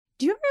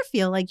Do you ever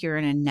feel like you're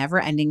in a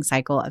never-ending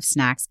cycle of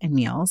snacks and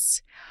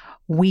meals?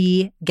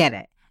 We get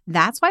it.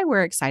 That's why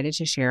we're excited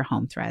to share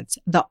Home Threads,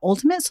 the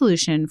ultimate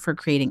solution for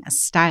creating a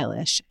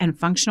stylish and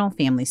functional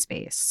family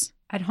space.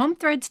 At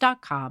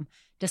homethreads.com,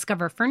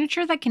 discover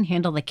furniture that can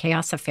handle the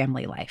chaos of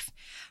family life.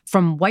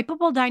 From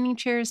wipeable dining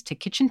chairs to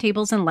kitchen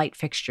tables and light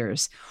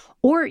fixtures.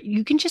 Or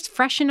you can just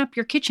freshen up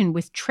your kitchen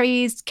with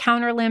trays,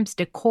 counter lamps,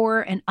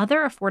 decor, and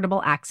other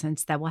affordable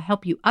accents that will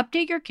help you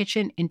update your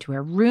kitchen into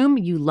a room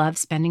you love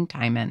spending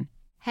time in.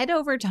 Head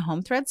over to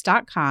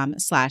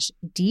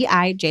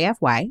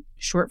homethreads.com/DIJFY,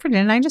 short for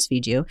Didn't I Just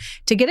Feed You,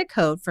 to get a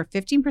code for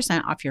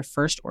 15% off your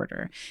first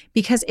order.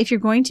 Because if you're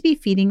going to be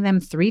feeding them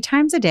 3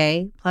 times a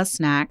day, plus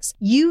snacks,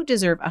 you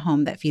deserve a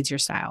home that feeds your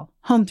style.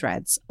 Home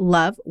Threads,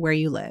 love where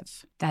you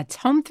live. That's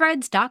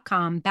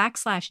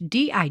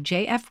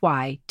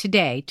homethreads.com/DIJFY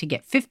today to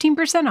get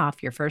 15%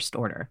 off your first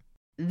order.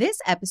 This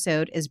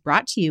episode is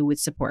brought to you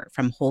with support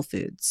from Whole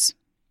Foods.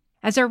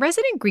 As a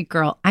resident Greek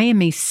girl, I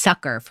am a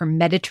sucker for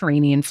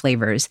Mediterranean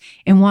flavors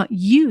and want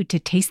you to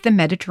taste the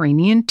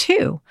Mediterranean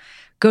too.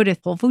 Go to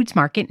Whole Foods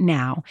Market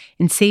now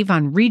and save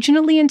on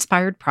regionally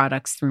inspired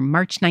products through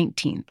March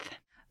 19th.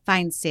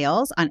 Find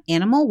sales on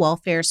animal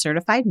welfare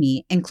certified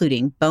meat,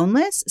 including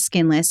boneless,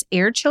 skinless,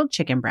 air-chilled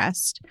chicken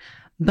breast,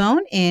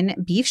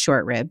 bone-in beef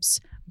short ribs,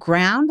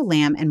 ground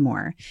lamb, and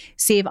more.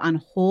 Save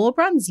on whole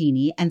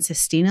bronzini and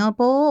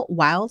sustainable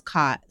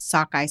wild-caught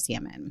sockeye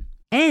salmon.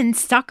 And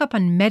stock up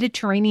on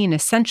Mediterranean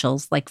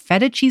essentials like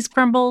feta cheese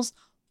crumbles,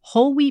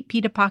 whole wheat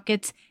pita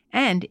pockets,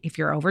 and, if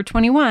you're over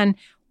 21,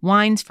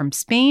 wines from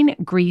Spain,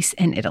 Greece,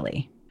 and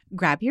Italy.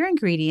 Grab your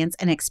ingredients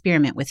and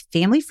experiment with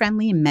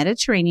family-friendly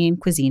Mediterranean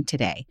cuisine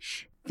today.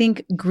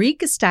 Think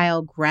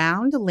Greek-style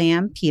ground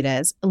lamb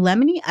pitas,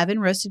 lemony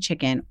oven-roasted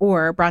chicken,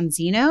 or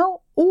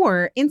bronzino,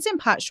 or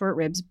instant pot short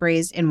ribs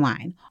braised in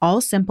wine.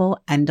 All simple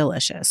and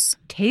delicious.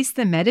 Taste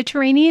the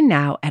Mediterranean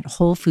now at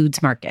Whole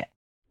Foods Market.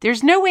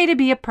 There's no way to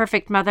be a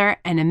perfect mother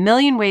and a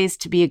million ways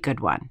to be a good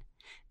one.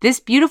 This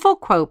beautiful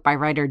quote by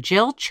writer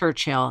Jill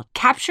Churchill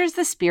captures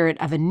the spirit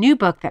of a new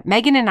book that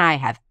Megan and I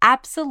have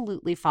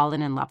absolutely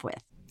fallen in love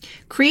with.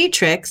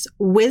 Creatrix,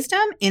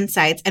 wisdom,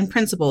 insights, and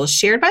principles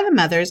shared by the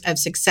mothers of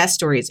success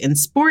stories in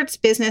sports,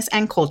 business,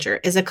 and culture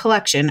is a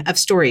collection of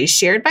stories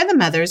shared by the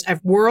mothers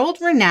of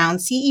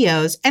world-renowned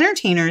CEOs,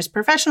 entertainers,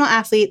 professional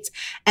athletes,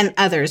 and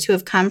others who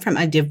have come from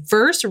a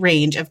diverse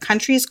range of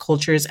countries,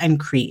 cultures, and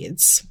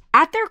creeds.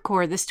 At their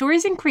core, the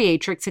stories in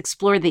Creatrix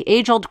explore the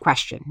age-old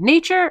question,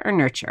 nature or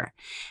nurture?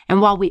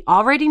 And while we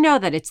already know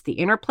that it's the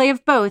interplay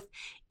of both,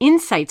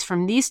 insights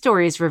from these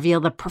stories reveal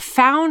the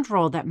profound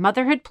role that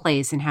motherhood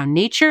plays in how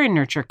nature and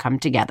nurture come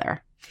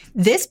together.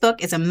 This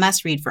book is a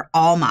must-read for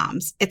all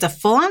moms. It's a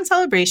full-on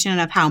celebration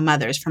of how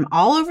mothers from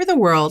all over the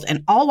world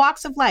and all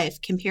walks of life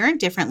can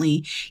parent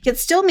differently, yet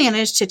still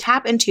manage to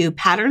tap into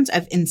patterns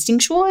of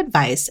instinctual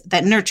advice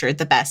that nurture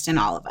the best in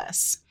all of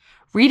us.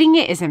 Reading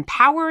it is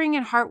empowering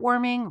and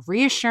heartwarming,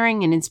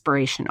 reassuring and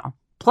inspirational.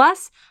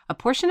 Plus, a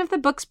portion of the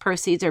book's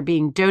proceeds are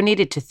being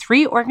donated to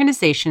 3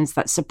 organizations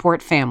that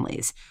support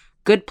families: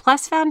 Good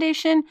Plus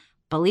Foundation,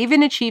 Believe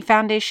and Achieve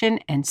Foundation,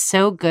 and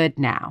So Good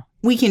Now.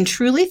 We can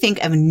truly think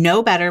of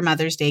no better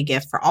Mother's Day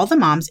gift for all the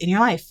moms in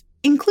your life,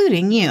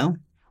 including you.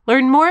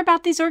 Learn more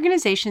about these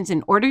organizations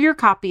and order your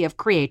copy of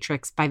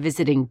Creatrix by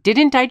visiting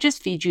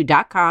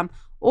didn'tijustfeedyou.com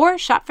or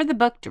shop for the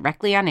book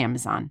directly on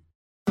Amazon.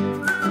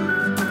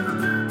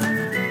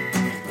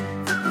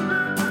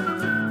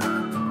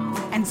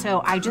 And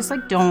so I just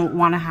don't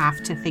want to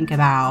have to think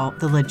about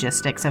the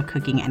logistics of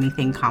cooking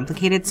anything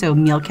complicated. So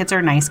meal kits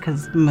are nice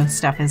because most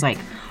stuff is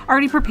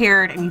already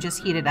prepared and you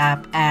just heat it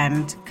up.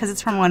 And because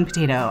it's from one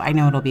potato, I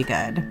know it'll be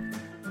good.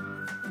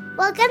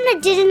 Welcome to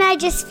Didn't I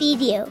Just Feed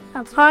You?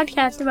 A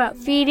podcast about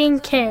feeding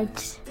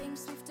kids.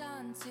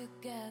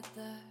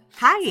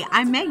 Hi,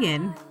 I'm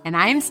Megan. And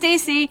I'm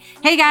Stacy.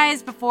 Hey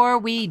guys, before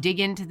we dig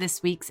into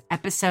this week's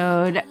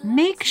episode,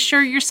 make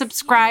sure you're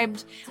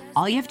subscribed.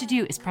 All you have to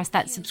do is press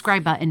that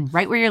subscribe button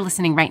right where you're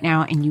listening right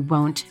now, and you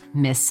won't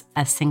miss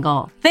a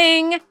single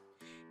thing.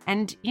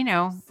 And,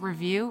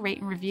 rate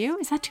and review.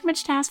 Is that too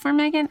much to ask for,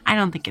 Megan? I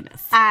don't think it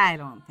is. I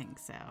don't think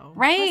so.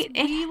 Right?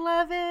 We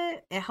love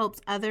it. It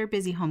helps other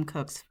busy home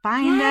cooks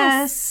find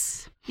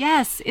us.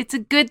 Yes, it's a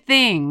good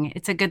thing.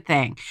 It's a good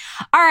thing.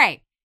 All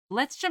right.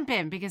 Let's jump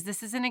in because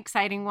this is an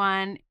exciting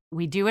one.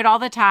 We do it all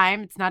the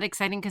time. It's not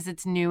exciting because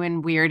it's new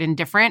and weird and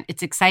different.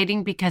 It's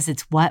exciting because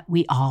it's what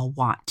we all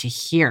want to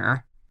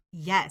hear.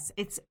 Yes,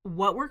 it's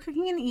what we're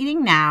cooking and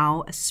eating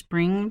now,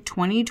 spring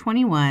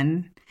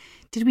 2021.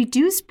 Did we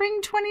do spring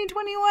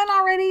 2021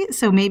 already?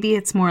 So maybe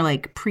it's more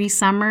like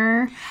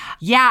pre-summer.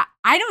 Yeah,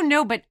 I don't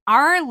know, but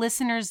our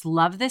listeners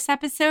love this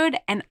episode,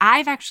 and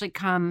I've actually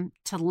come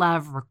to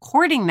love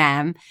recording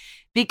them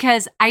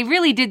because I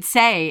really did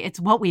say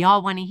it's what we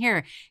all want to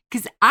hear,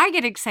 because I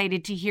get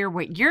excited to hear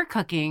what you're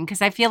cooking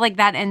because I feel like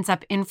that ends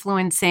up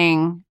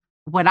influencing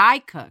what I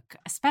cook,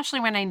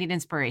 especially when I need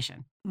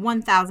inspiration.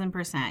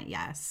 1000%,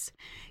 yes.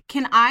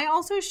 Can I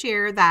also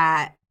share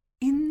that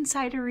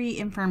insidery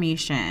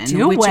information,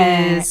 Do it.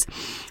 is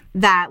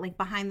that like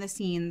behind the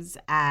scenes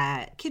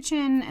at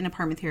Kitchen and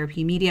Apartment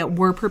Therapy Media,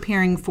 we're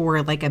preparing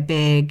for like a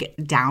big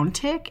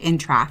downtick in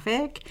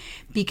traffic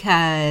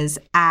because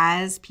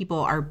as people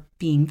are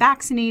being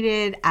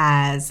vaccinated,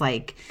 as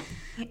like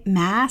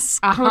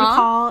mask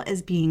protocol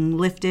is being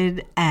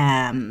lifted,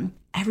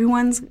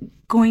 everyone's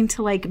going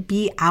to like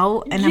be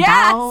out and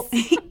about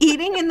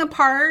eating in the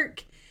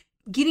park,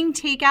 getting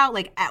takeout,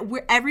 like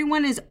where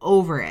everyone is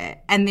over it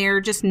and they're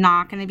just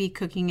not going to be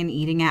cooking and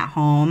eating at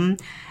home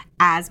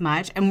as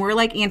much. And we're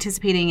like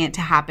anticipating it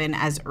to happen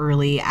as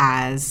early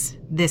as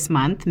this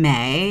month,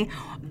 May,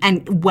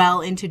 and well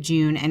into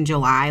June and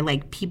July.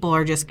 Like people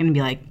are just going to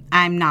be like,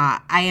 I'm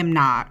not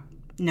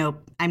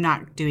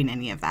doing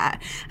any of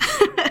that.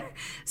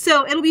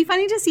 So it'll be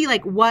funny to see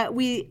like what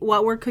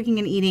we're cooking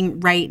and eating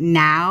right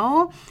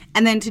now,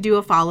 and then to do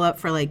a follow-up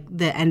for like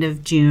the end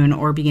of June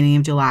or beginning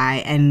of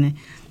July, and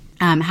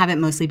have it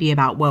mostly be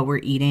about what we're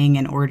eating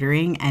and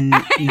ordering and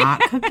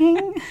not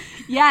cooking.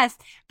 Yes.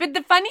 But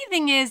the funny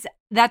thing is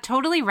that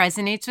totally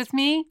resonates with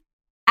me.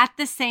 At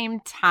the same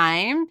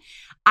time,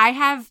 I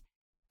have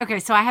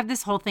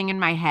this whole thing in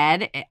my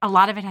head. A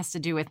lot of it has to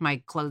do with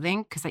my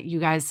clothing because you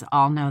guys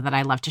all know that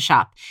I love to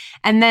shop.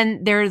 And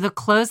then there are the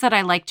clothes that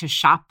I like to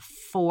shop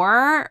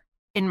for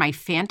in my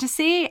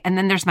fantasy. And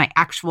then there's my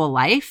actual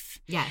life.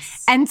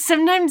 Yes. And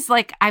sometimes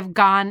like I've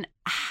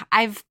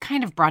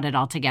kind of brought it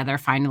all together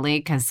finally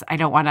because I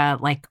don't want to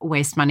like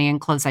waste money on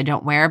clothes I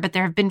don't wear. But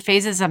there have been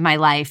phases of my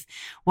life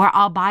where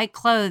I'll buy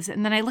clothes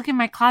and then I look in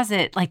my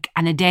closet like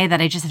on a day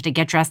that I just have to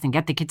get dressed and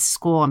get the kids to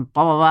school and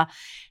blah, blah, blah.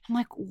 I'm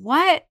like,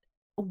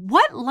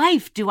 what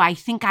life do I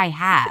think I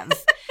have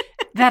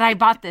that I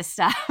bought this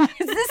stuff?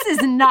 This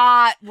is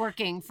not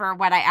working for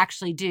what I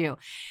actually do.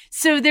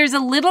 So there's a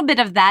little bit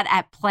of that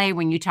at play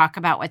when you talk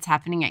about what's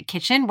happening at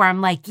Kitchen, where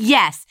I'm like,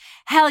 yes,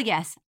 hell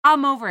yes,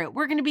 I'm over it.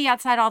 We're going to be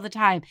outside all the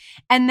time.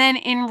 And then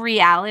in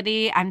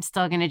reality, I'm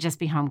still going to just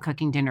be home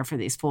cooking dinner for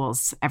these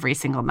fools every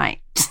single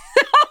night.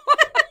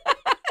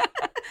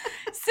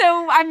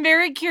 So I'm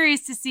very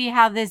curious to see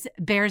how this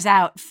bears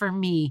out for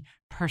me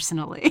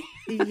personally.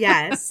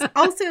 Yes.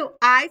 Also,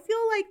 I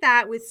feel like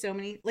that with so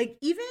many, like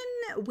even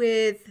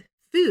with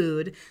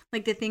food,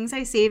 like the things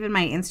I save in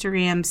my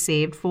Instagram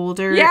saved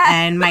folder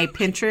and my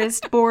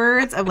Pinterest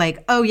boards of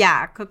like, oh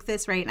yeah, cook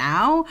this right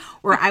now,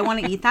 or I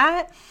want to eat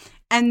that.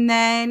 And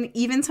then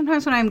even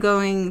sometimes when I'm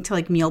going to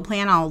like meal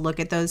plan, I'll look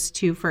at those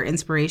two for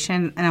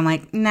inspiration and I'm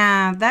like,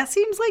 nah, that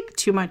seems like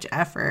too much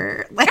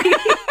effort. Like,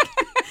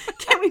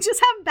 can we just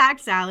have back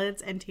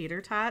salads and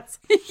tater tots?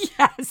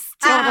 Yes,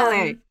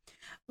 totally.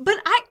 But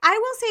I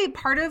will say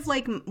part of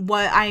like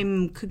what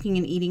I'm cooking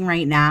and eating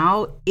right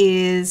now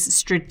is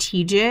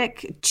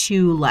strategic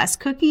to less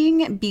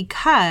cooking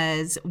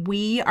because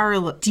we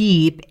are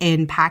deep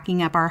in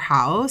packing up our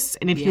house.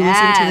 And if you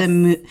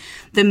listen to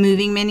the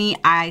moving mini,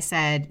 I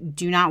said,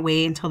 do not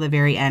wait until the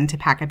very end to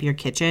pack up your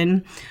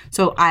kitchen.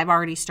 So I've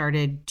already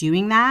started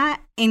doing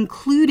that,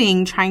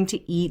 including trying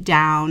to eat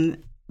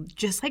down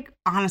just like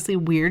honestly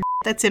weird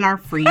that's in our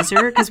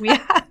freezer because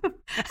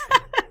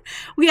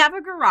we have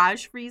a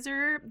garage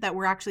freezer that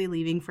we're actually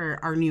leaving for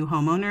our new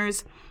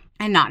homeowners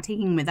and not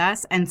taking with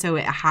us. And so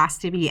it has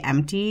to be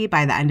empty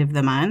by the end of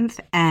the month.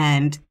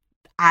 And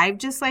I've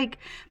just like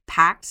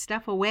packed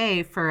stuff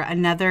away for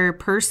another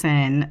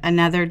person,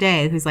 another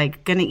day who's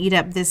like going to eat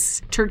up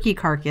this turkey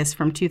carcass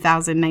from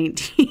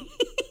 2019.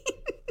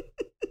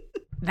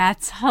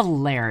 That's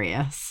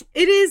hilarious.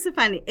 It is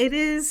funny. It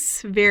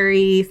is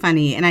very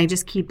funny. And I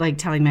just keep like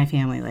telling my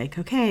family like,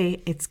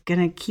 okay, it's going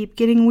to keep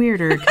getting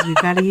weirder because we've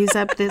got to use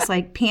up this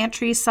like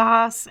pantry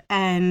sauce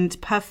and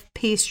puff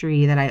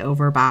pastry that I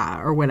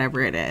overbought or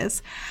whatever it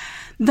is.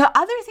 The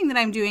other thing that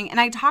I'm doing, and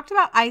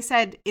I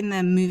said in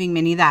the moving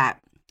mini that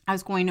I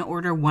was going to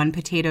order one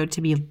potato to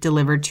be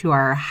delivered to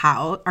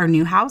our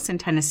new house in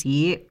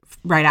Tennessee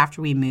right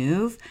after we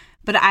move.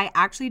 But I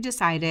actually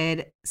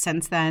decided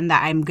since then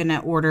that I'm going to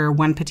order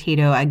one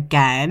potato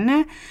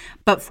again,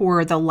 but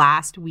for the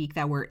last week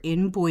that we're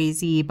in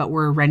Boise, but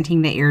we're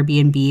renting the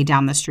Airbnb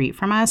down the street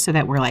from us so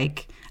that we're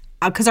like,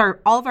 because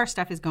all of our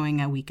stuff is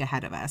going a week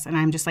ahead of us. And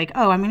I'm just like,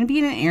 oh, I'm going to be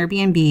in an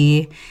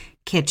Airbnb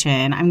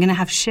kitchen. I'm going to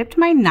have shipped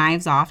my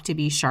knives off to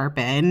be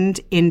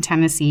sharpened in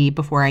Tennessee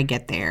before I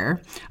get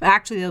there.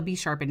 Actually, they'll be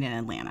sharpened in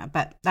Atlanta,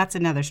 but that's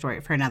another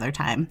story for another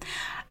time.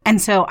 And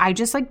so I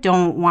just like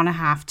don't want to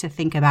have to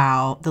think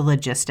about the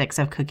logistics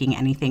of cooking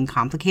anything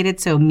complicated.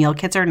 So meal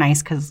kits are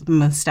nice because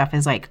most stuff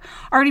is like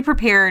already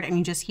prepared and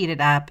you just heat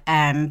it up.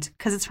 And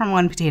because it's from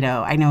one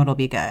potato, I know it'll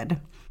be good.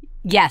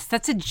 Yes,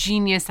 that's a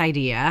genius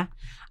idea.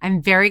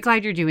 I'm very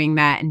glad you're doing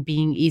that and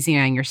being easy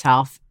on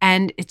yourself.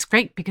 And it's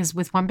great because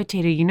with one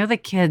potato, you know the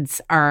kids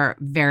are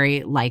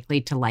very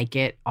likely to like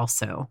it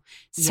also.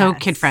 So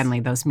kid-friendly,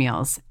 those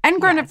meals.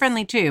 And grown-up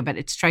friendly too, but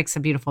it strikes a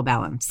beautiful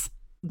balance.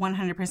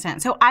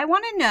 100%. So I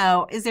want to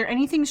know, is there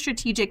anything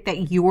strategic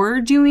that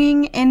you're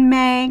doing in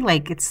May?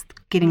 Like it's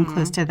getting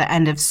close to the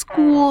end of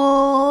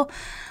school.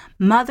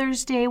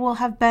 Mother's Day will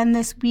have been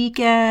this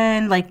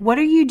weekend. Like, what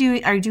are you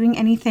doing? Are you doing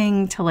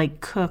anything to like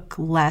cook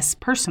less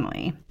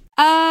personally?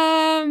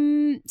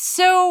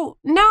 So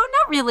no,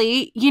 not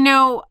really.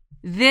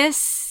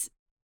 This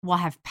will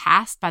have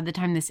passed by the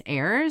time this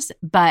airs,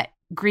 but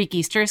Greek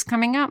Easter is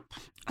coming up.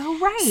 Oh,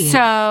 right.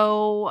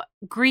 So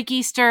Greek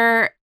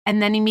Easter,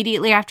 and then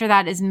immediately after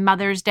that is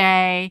Mother's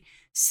Day.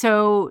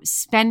 So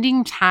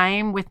spending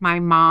time with my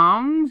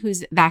mom,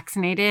 who's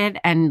vaccinated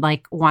and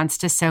like wants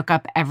to soak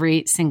up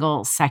every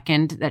single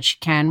second that she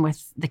can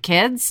with the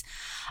kids.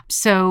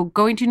 So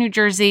going to New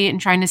Jersey and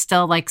trying to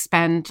still like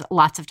spend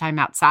lots of time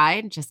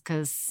outside just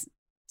because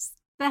it's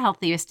the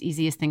healthiest,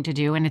 easiest thing to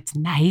do. And it's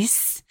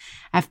nice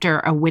after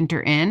a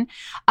winter in.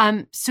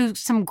 So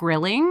some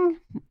grilling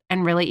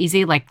and really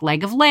easy, like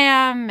leg of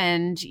lamb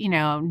and,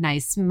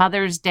 nice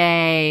Mother's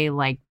Day,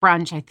 like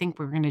brunch. I think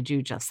we're going to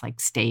do just like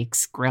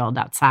steaks grilled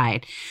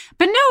outside.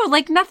 But no,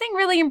 like nothing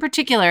really in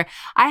particular.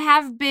 I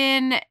have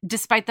been,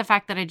 despite the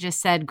fact that I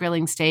just said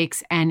grilling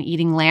steaks and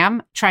eating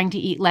lamb, trying to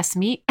eat less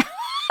meat.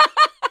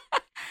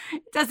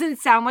 It doesn't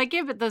sound like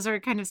it, but those are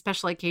kind of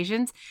special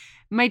occasions.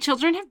 My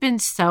children have been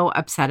so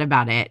upset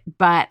about it,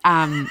 but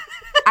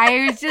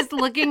I was just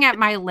looking at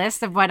my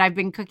list of what I've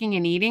been cooking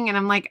and eating, and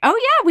I'm like, oh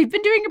yeah, we've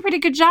been doing a pretty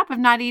good job of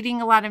not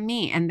eating a lot of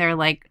meat. And they're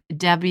like,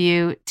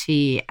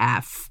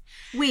 WTF.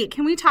 Wait,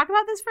 can we talk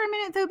about this for a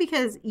minute, though?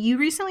 Because you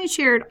recently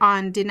shared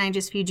on Didn't I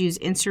Just Feed You's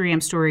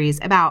Instagram stories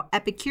about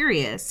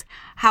Epicurious,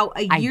 how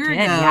a year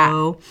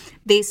ago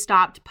they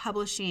stopped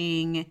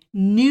publishing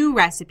new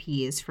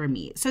recipes for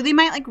meat. So they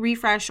might like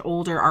refresh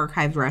older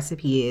archived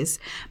recipes.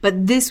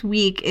 But this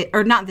week,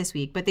 or not this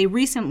week, but they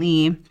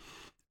recently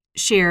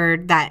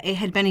shared that it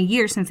had been a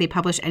year since they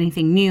published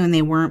anything new and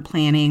they weren't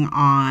planning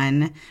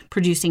on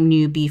producing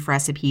new beef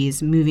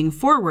recipes moving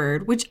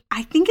forward, which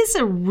I think is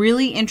a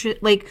really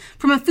interesting, like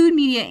from a food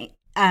media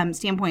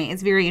standpoint,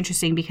 it's very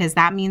interesting because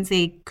that means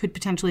they could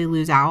potentially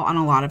lose out on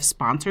a lot of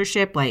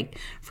sponsorship, like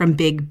from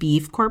big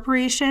beef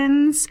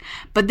corporations,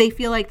 but they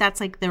feel like that's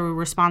like the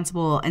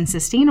responsible and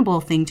sustainable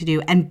thing to do.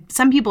 And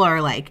some people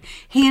are like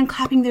hand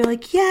clapping. They're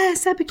like,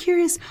 yes,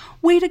 Epicurious,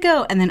 way to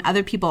go. And then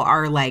other people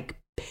are like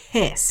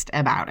pissed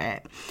about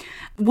it.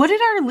 What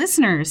did our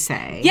listeners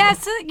say? Yeah,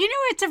 so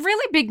it's a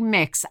really big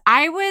mix.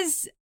 I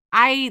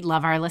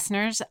love our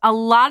listeners. A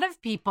lot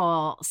of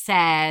people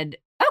said,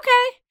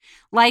 okay,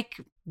 like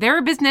they're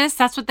a business.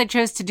 That's what they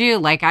chose to do.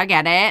 Like, I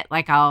get it.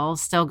 Like, I'll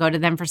still go to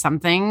them for some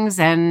things.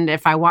 And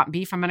if I want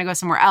beef, I'm going to go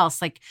somewhere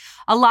else. Like,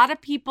 a lot of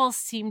people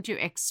seem to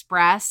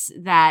express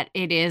that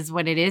it is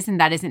what it is, and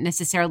that isn't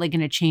necessarily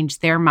going to change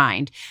their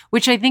mind,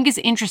 which I think is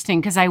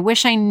interesting because I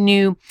wish I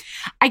knew,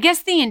 I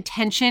guess the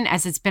intention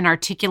as it's been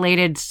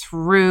articulated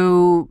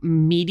through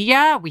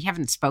media, we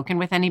haven't spoken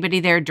with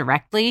anybody there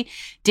directly.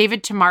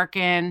 David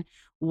Tamarkin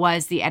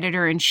was the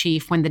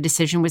editor-in-chief when the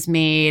decision was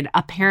made.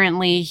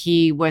 Apparently,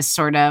 he was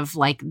sort of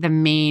like the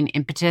main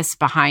impetus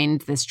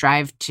behind this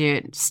drive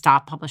to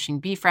stop publishing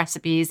beef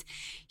recipes.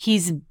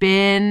 He's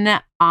been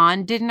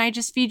on Didn't I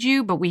Just Feed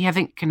You, but we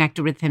haven't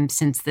connected with him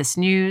since this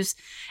news.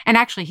 And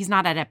actually, he's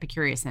not at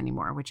Epicurious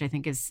anymore, which I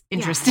think is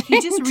interesting.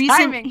 Yeah,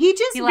 he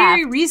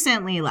very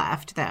recently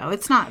left, though.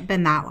 It's not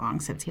been that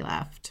long since he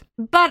left.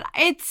 But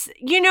it's,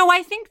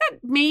 I think that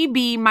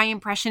maybe my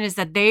impression is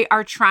that they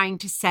are trying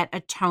to set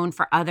a tone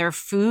for other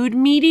food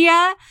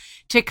media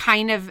to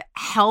kind of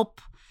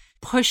help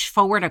push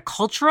forward a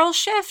cultural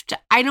shift.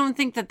 I don't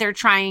think that they're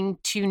trying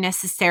to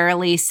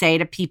necessarily say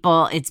to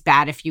people, it's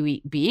bad if you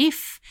eat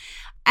beef.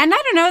 And I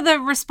don't know, the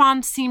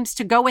response seems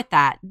to go with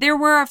that. There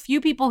were a few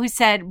people who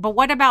said, but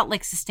what about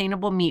like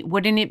sustainable meat?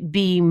 Wouldn't it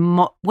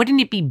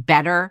be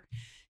better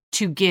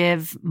to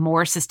give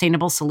more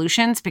sustainable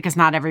solutions because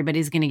not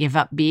everybody's going to give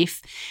up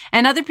beef?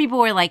 And other people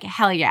were like,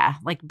 hell yeah,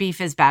 like beef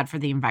is bad for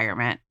the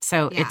environment.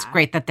 So It's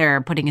great that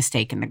they're putting a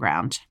stake in the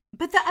ground.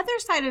 But the other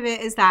side of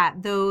it is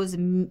that those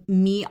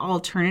meat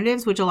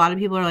alternatives, which a lot of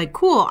people are like,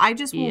 cool, I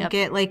just will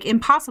get like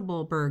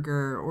Impossible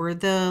Burger or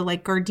the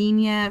like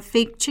Gardenia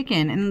fake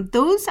chicken. And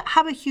those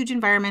have a huge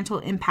environmental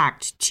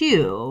impact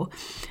too,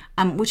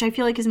 which I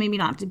feel like is maybe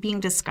not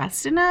being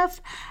discussed enough.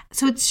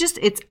 So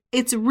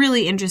it's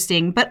really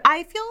interesting. But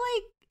I feel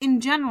like in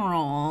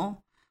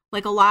general,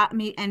 like a lot,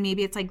 and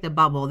maybe it's like the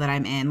bubble that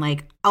I'm in,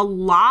 like a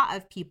lot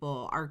of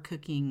people are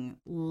cooking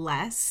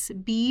less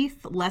beef,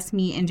 less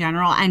meat in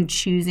general, and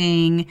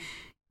choosing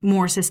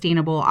more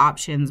sustainable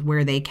options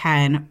where they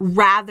can,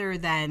 rather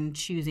than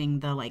choosing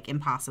the like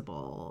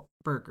Impossible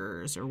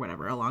Burgers or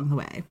whatever along the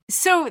way.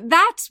 So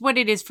that's what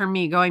it is for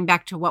me, going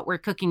back to what we're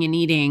cooking and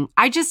eating.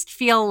 I just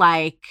feel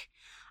like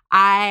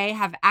I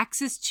have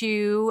access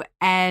to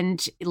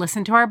and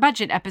listen to our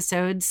budget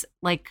episodes.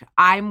 Like,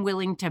 I'm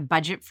willing to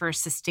budget for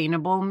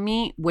sustainable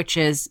meat, which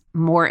is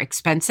more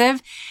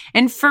expensive.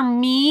 And for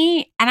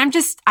me, and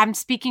I'm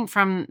speaking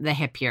from the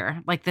hip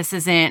here. Like, this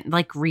isn't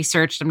like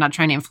researched. I'm not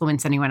trying to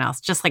influence anyone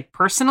else. Just like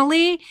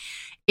personally,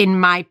 in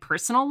my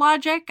personal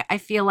logic, I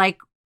feel like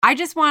I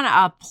just want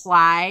to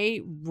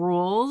apply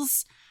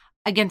rules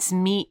against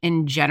meat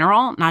in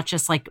general, not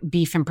just like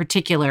beef in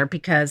particular,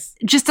 because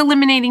just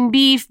eliminating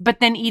beef, but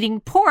then eating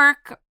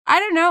pork, I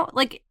don't know,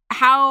 like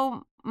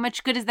how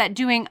much good is that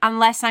doing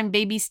unless I'm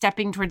baby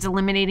stepping towards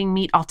eliminating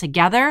meat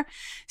altogether?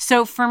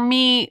 So for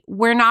me,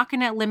 we're not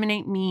going to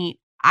eliminate meat.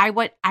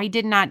 I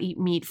did not eat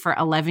meat for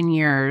 11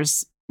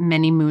 years,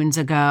 many moons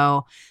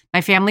ago.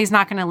 My family's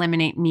not going to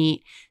eliminate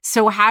meat.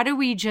 So how do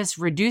we just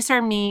reduce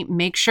our meat,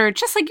 make sure,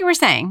 just like you were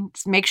saying,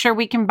 just make sure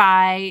we can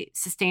buy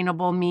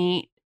sustainable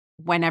meat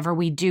whenever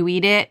we do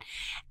eat it.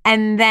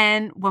 And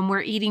then when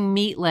we're eating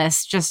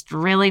meatless, just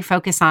really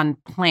focus on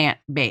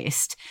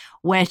plant-based,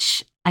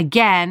 which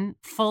again,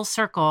 full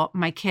circle,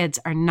 my kids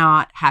are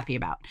not happy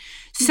about.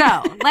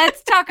 So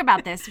let's talk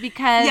about this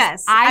because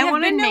yes, I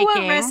want to know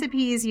what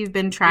recipes you've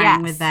been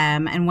trying with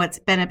them and what's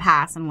been a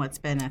pass and what's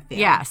been a fail.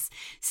 Yes.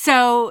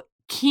 So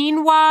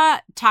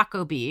quinoa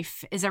taco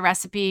beef is a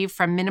recipe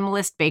from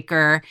Minimalist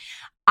Baker.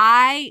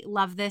 I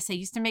love this. I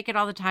used to make it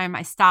all the time.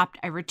 I stopped.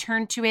 I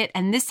returned to it.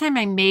 And this time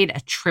I made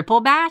a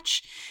triple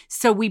batch.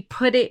 So we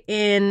put it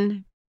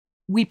in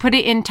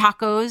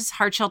tacos,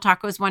 hard shell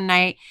tacos one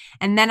night.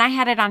 And then I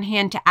had it on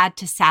hand to add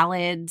to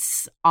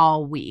salads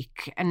all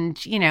week.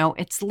 And, you know,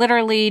 it's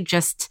literally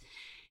just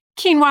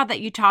quinoa that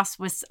you toss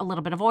with a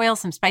little bit of oil,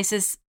 some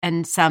spices,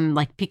 and some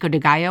like pico de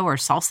gallo or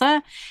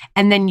salsa.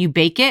 And then you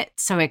bake it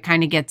so it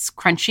kind of gets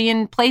crunchy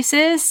in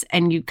places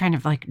and you kind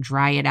of like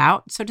dry it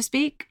out, so to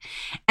speak.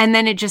 And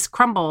then it just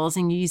crumbles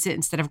and you use it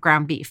instead of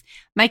ground beef.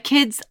 My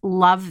kids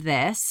love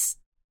this,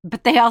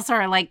 but they also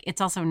are like,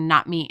 it's also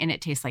not meat and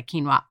it tastes like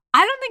quinoa.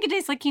 I don't think it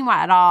tastes like quinoa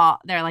at all.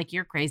 They're like,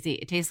 you're crazy.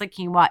 It tastes like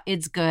quinoa.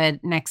 It's good.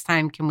 Next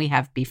time, can we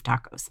have beef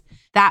tacos?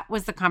 That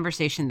was the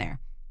conversation there.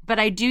 But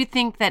I do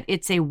think that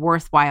it's a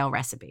worthwhile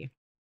recipe.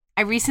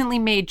 I recently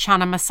made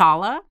chana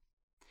masala,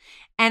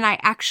 and I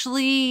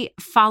actually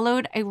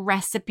followed a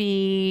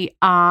recipe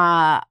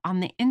on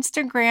the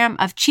Instagram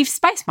of Chief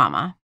Spice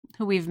Mama,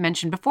 who we've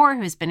mentioned before,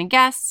 who has been a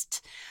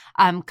guest,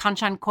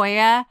 Kanchan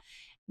Koya,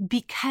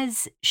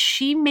 because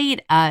she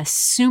made a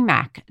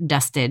sumac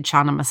dusted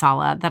chana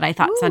masala that I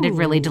thought sounded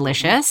really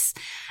delicious.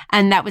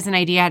 And that was an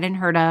idea I hadn't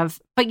heard of.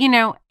 But, you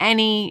know,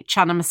 any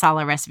chana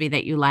masala recipe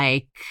that you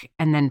like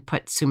and then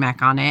put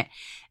sumac on it.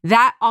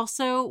 That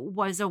also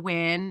was a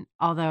win,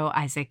 although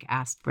Isaac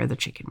asked where the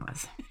chicken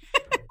was.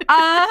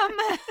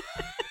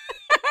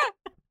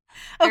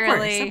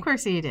 Of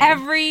course you did.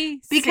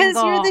 Because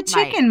you're the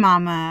chicken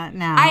mama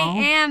now. I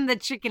am the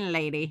chicken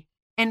lady.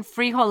 And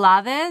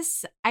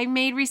frijoladas I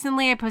made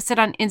recently. I posted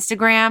on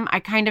Instagram. I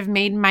kind of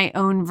made my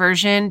own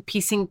version,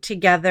 piecing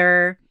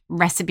together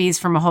recipes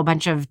from a whole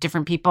bunch of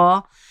different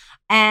people.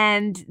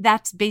 And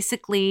that's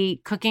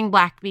basically cooking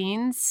black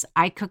beans.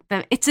 I cook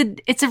them. It's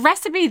a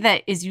recipe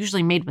that is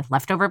usually made with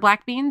leftover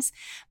black beans,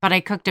 but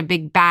I cooked a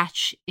big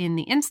batch in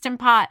the Instant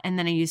Pot, and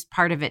then I used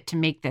part of it to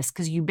make this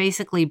because you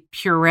basically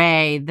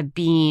puree the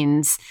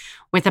beans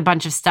with a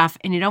bunch of stuff,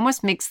 and it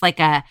almost makes like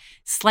a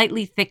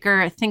slightly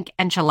thicker, think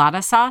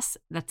enchilada sauce.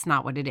 That's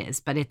not what it is,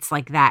 but it's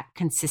like that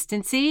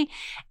consistency,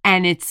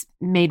 and it's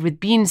made with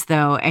beans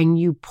though, and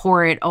you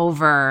pour it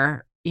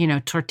over, you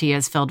know,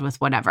 tortillas filled with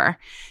whatever.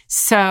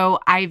 So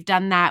I've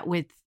done that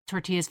with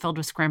tortillas filled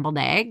with scrambled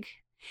egg.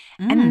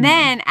 And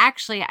then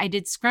actually I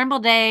did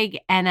scrambled egg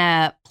and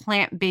a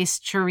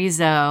plant-based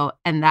chorizo,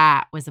 and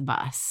that was a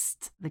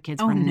bust. The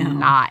kids were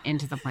not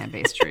into the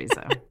plant-based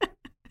chorizo.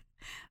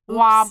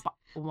 Womp,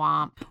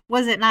 womp.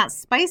 Was it not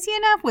spicy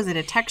enough? Was it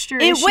a texture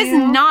issue? It was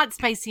not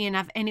spicy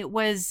enough, and it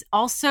was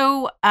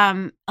also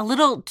a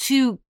little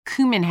too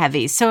cumin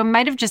heavy. So it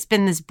might have just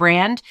been this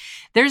brand.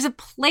 There's a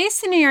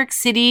place in New York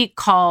City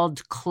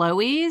called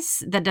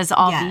Chloe's that does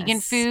all vegan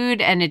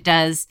food, and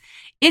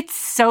it's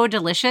so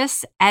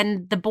delicious.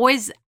 And the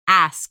boys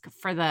ask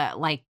for the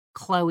like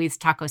Chloe's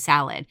taco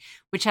salad,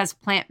 which has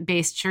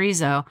plant-based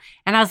chorizo.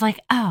 And I was like,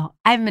 oh,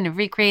 I'm going to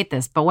recreate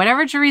this. But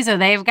whatever chorizo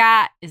they've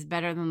got is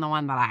better than the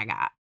one that I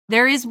got.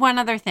 There is one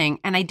other thing,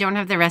 and I don't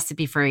have the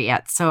recipe for it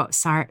yet. So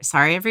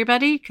sorry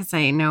everybody, because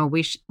I know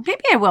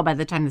maybe I will by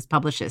the time this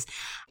publishes.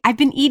 I've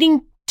been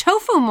eating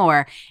tofu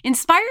more,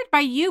 inspired by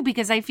you,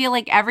 because I feel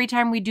like every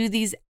time we do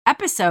these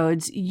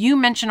episodes, you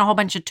mention a whole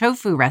bunch of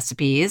tofu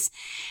recipes.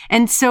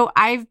 And so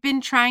I've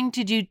been trying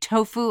to do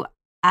tofu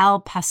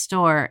al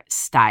pastor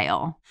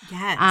style.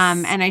 Yes.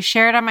 And I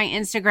shared on my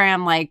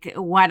Instagram like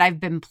what I've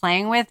been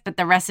playing with, but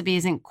the recipe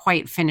isn't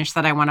quite finished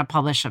that I want to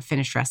publish a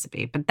finished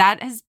recipe. But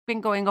that has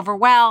been going over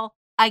well.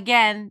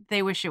 Again,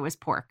 they wish it was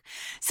pork.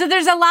 So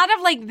there's a lot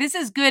of like, this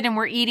is good and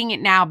we're eating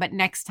it now, but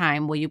next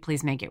time, will you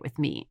please make it with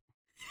meat?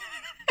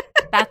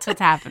 That's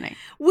what's happening.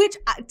 Which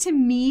to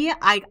me,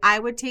 I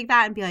would take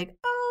that and be like,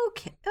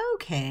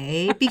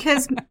 okay,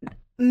 because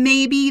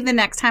maybe the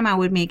next time I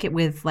would make it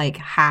with like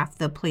half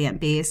the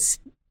plant-based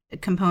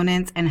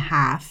components and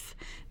half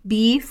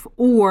beef,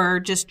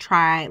 or just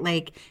try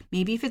like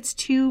maybe if it's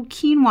too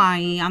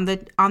quinoa-y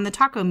on the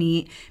taco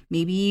meat,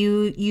 maybe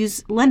you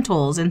use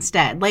lentils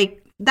instead.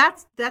 Like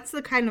That's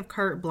the kind of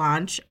carte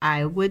blanche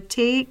I would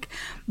take.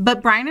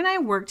 But Brian and I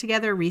worked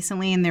together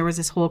recently, and there was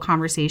this whole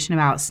conversation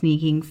about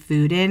sneaking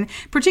food in,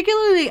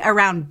 particularly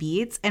around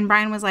beets. And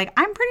Brian was like,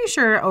 I'm pretty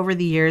sure over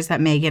the years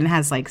that Megan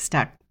has like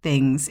stuck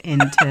things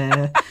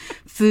into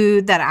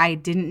food that I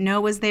didn't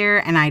know was there,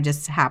 and I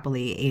just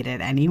happily ate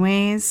it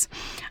anyways,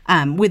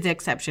 with the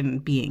exception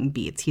being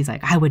beets. He's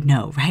like, I would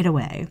know right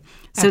away.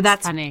 So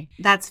that's funny.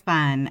 That's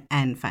fun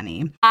and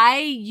funny. I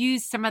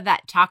use some of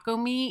that taco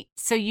meat.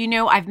 So,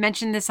 I've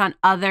mentioned this on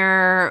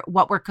other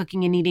What We're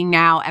Cooking and Eating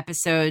Now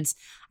episodes.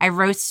 I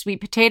roast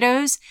sweet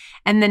potatoes,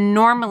 and then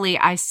normally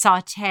I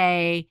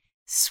saute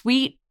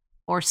sweet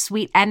or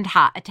sweet and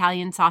hot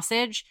Italian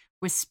sausage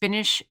with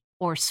spinach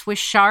or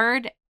Swiss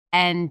chard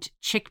and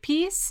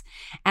chickpeas.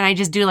 And I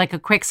just do like a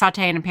quick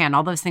saute in a pan,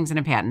 all those things in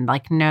a pan,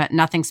 like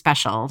nothing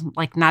special,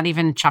 like not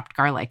even chopped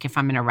garlic if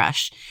I'm in a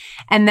rush.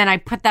 And then I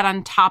put that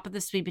on top of the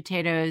sweet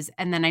potatoes,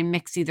 and then I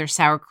mix either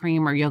sour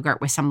cream or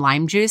yogurt with some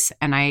lime juice,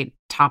 and I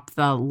top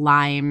the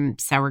lime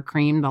sour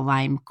cream, the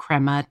lime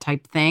crema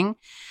type thing.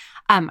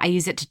 I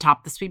use it to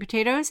top the sweet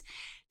potatoes.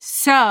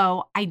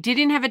 So I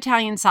didn't have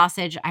Italian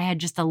sausage. I had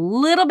just a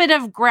little bit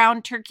of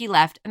ground turkey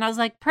left. And I was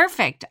like,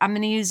 perfect. I'm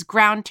going to use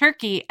ground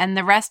turkey and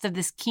the rest of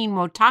this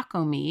quinoa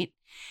taco meat.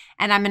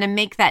 And I'm going to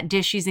make that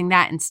dish using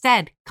that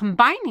instead,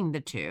 combining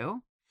the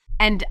two.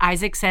 And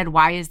Isaac said,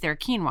 why is there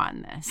quinoa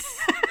in this?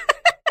 And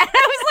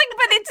I was like,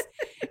 but it's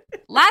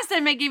last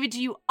time I gave it to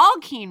you all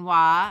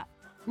quinoa.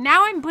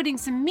 Now I'm putting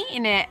some meat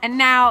in it. And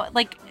now,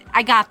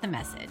 I got the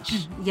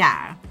message.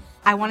 Yeah.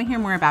 I want to hear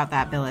more about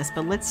that, Billis,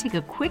 but let's take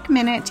a quick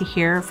minute to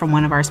hear from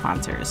one of our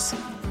sponsors.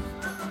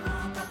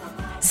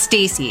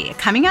 Stacy,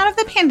 coming out of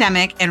the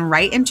pandemic and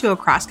right into a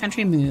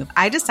cross-country move,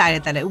 I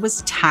decided that it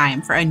was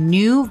time for a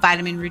new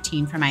vitamin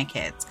routine for my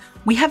kids.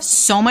 We have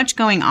so much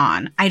going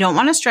on. I don't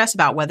want to stress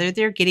about whether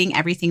they're getting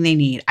everything they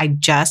need. I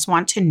just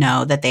want to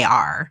know that they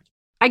are.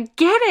 I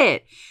get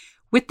it.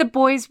 With the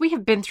boys, we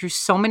have been through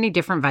so many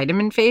different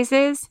vitamin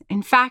phases.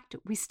 In fact,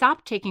 we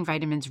stopped taking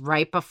vitamins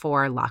right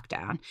before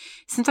lockdown.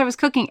 Since I was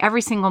cooking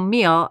every single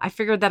meal, I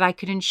figured that I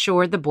could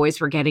ensure the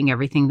boys were getting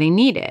everything they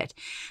needed.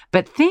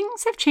 But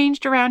things have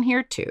changed around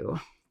here too.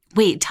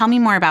 Wait, tell me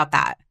more about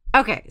that.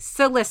 Okay,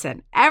 so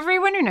listen,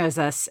 everyone who knows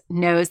us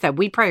knows that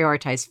we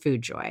prioritize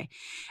food joy.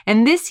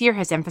 And this year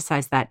has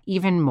emphasized that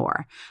even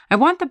more. I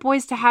want the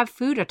boys to have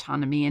food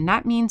autonomy, and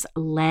that means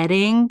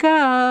letting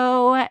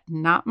go,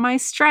 not my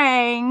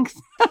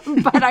strength,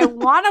 but I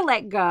want to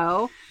let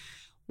go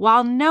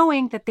while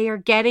knowing that they are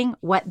getting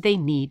what they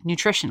need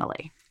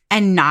nutritionally.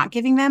 And not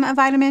giving them a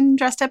vitamin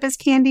dressed up as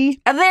candy?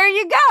 There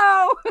you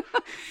go.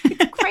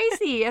 It's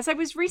crazy. As I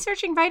was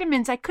researching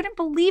vitamins, I couldn't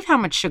believe how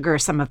much sugar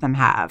some of them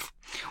have.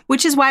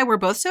 Which is why we're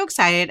both so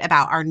excited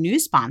about our new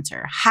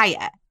sponsor,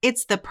 Hiya.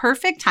 It's the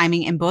perfect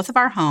timing in both of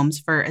our homes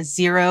for a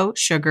zero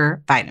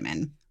sugar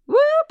vitamin.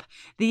 Whoop!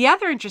 The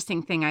other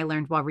interesting thing I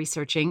learned while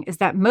researching is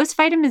that most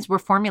vitamins were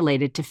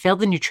formulated to fill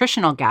the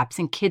nutritional gaps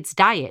in kids'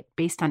 diet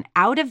based on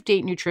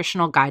out-of-date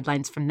nutritional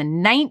guidelines from the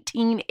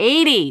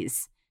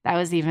 1980s. That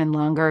was even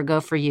longer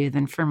ago for you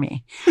than for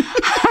me.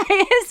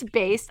 Hiya is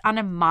based on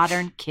a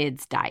modern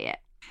kid's diet.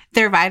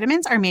 Their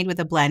vitamins are made with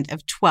a blend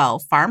of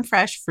 12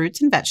 farm-fresh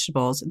fruits and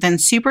vegetables, then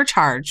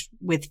supercharged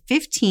with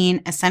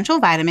 15 essential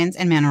vitamins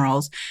and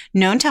minerals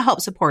known to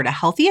help support a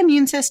healthy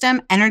immune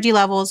system, energy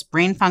levels,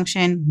 brain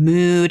function,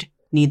 mood,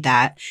 need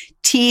that,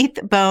 teeth,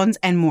 bones,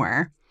 and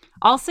more.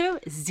 Also,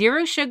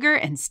 zero sugar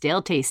and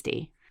still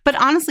tasty. But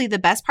honestly, the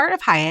best part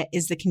of Hiya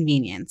is the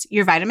convenience.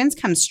 Your vitamins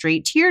come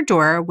straight to your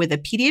door with a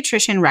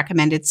pediatrician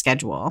recommended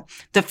schedule.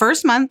 The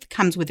first month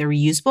comes with a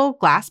reusable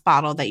glass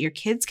bottle that your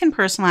kids can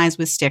personalize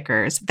with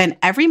stickers. Then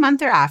every month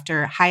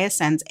thereafter, Hiya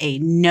sends a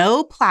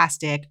no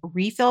plastic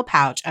refill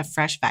pouch of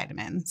fresh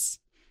vitamins.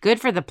 Good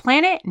for the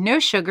planet, no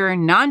sugar,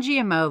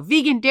 non-GMO,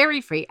 vegan,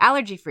 dairy-free,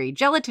 allergy-free,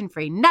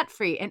 gelatin-free,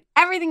 nut-free, and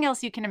everything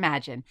else you can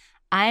imagine.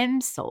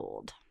 I'm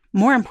sold.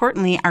 More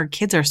importantly, our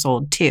kids are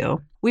sold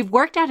too. We've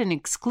worked out an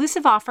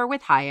exclusive offer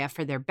with Hiya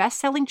for their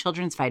best-selling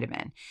children's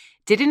vitamin.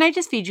 Didn't I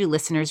Just Feed You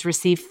listeners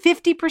receive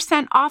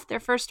 50% off their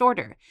first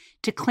order?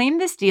 To claim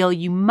this deal,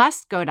 you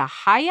must go to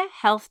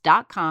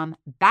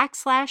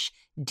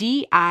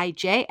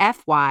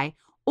hiyahealth.com/DIJFY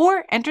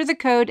or enter the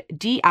code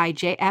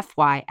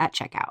DIJFY at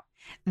checkout.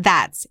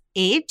 That's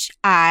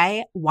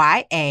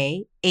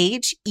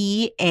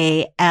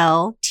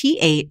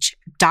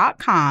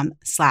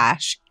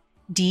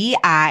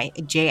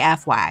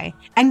HIYAHEALTH.com/DIJFY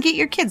and get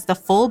your kids the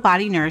full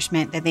body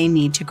nourishment that they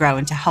need to grow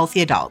into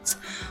healthy adults.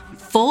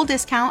 Full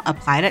discount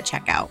applied at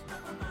checkout.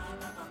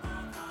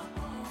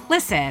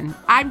 Listen,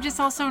 I'm just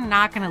also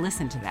not going to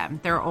listen to them.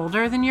 They're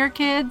older than your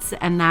kids,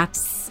 and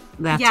that's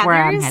where I'm headed. Yeah,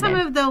 there is some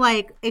of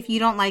the if you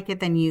don't like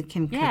it, then you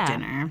can cook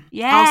dinner.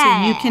 Yes.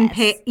 Also,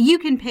 you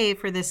can pay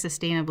for this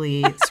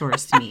sustainably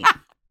sourced meat.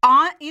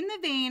 In the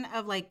vein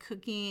of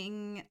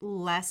cooking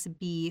less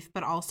beef,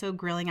 but also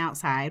grilling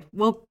outside.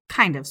 Well,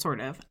 kind of, sort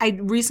of. I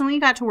recently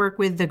got to work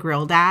with the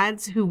Grill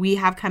Dads, who we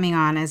have coming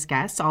on as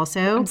guests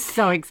also. I'm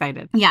so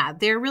excited. Yeah,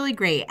 they're really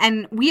great.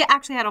 And we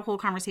actually had a whole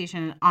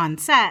conversation on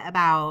set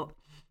about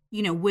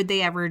would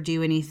they ever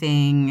do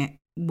anything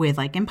with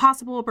like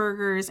Impossible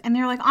Burgers? And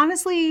they're like,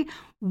 honestly,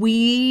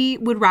 we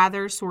would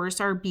rather source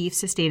our beef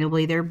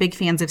sustainably. They're big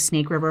fans of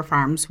Snake River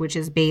Farms, which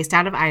is based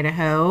out of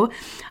Idaho.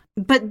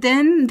 But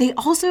then they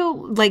also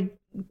like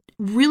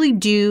really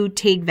do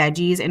take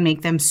veggies and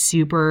make them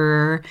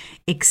super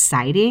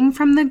exciting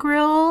from the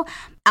grill.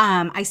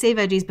 I say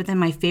veggies, but then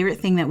my favorite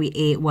thing that we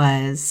ate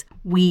was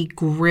we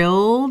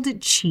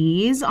grilled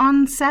cheese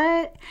on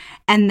set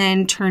and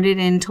then turned it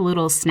into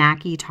little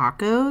snacky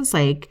tacos,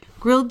 like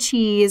grilled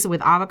cheese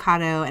with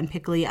avocado and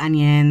pickly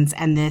onions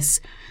and this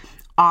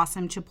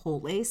awesome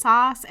chipotle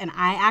sauce. And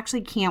I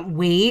actually can't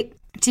wait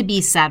to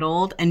be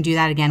settled and do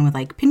that again with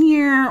like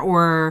paneer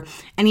or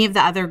any of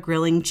the other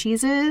grilling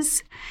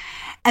cheeses.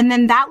 And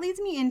then that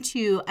leads me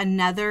into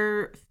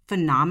another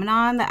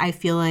phenomenon that I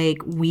feel like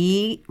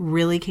we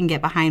really can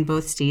get behind,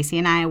 both Stacey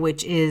and I,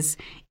 which is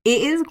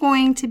it is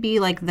going to be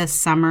like the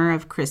summer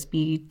of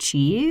crispy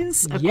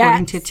cheese,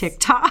 according to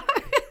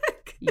TikTok.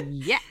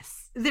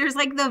 Yes. There's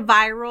like the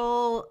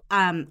viral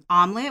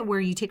omelet where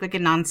you take like a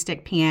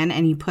nonstick pan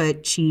and you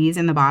put cheese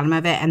in the bottom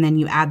of it and then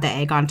you add the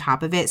egg on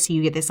top of it. So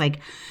you get this like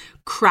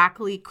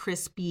crackly,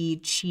 crispy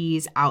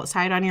cheese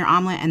outside on your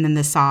omelet and then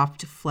the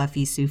soft,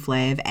 fluffy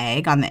souffle of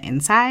egg on the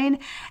inside.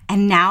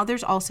 And now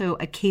there's also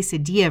a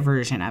quesadilla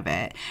version of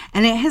it.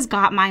 And it has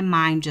got my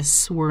mind just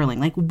swirling.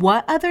 Like,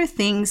 what other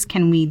things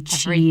can we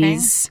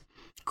cheese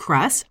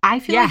crust? I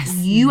feel like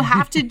you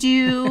have to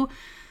do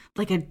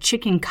like a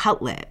chicken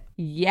cutlet.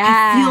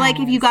 Yeah. I feel like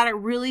if you got it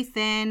really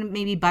thin,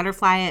 maybe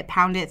butterfly it,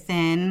 pound it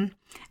thin,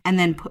 and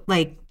then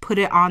put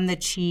it on the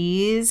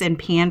cheese and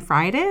pan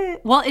fried it.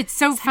 Well, it's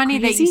so funny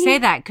that you say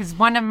that because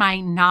one of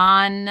my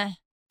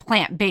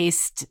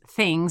non-plant-based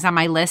things on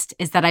my list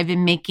is that I've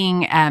been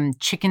making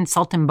chicken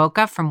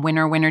saltimbocca from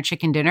Winner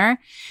Chicken Dinner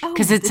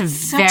because it's a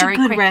very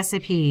good quick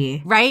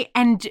recipe, right?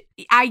 And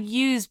I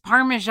use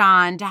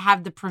Parmesan to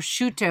have the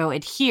prosciutto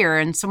adhere,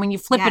 and so when you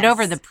flip it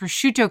over, the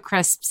prosciutto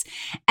crisps,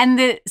 and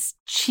the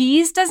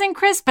cheese doesn't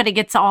crisp, but it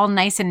gets all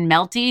nice and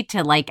melty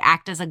to like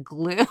act as a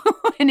glue,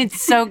 and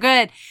it's so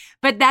good.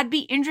 But that'd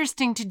be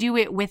interesting to do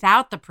it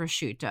without the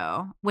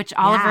prosciutto, which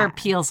Oliver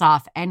peels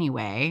off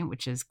anyway,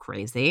 which is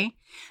crazy.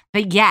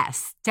 But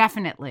yes,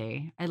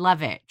 definitely. I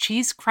love it.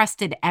 Cheese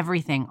crusted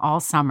everything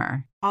all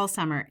summer. All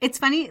summer. It's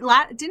funny.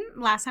 Didn't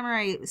last summer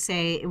I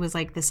say it was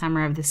like the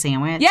summer of the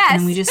sandwich? Yes.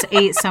 And we just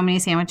ate so many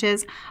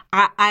sandwiches.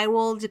 I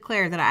will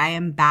declare that I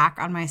am back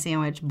on my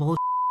sandwich bullshit.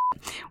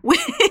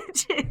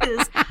 Which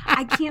is,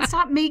 I can't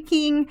stop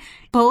making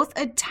both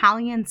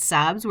Italian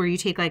subs where you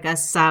take like a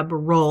sub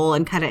roll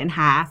and cut it in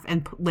half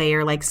and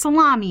layer like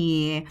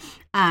salami,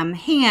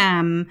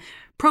 ham,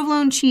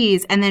 provolone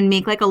cheese, and then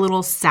make like a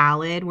little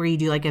salad where you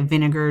do like a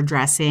vinegar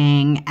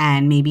dressing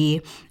and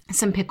maybe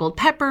some pickled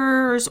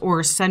peppers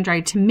or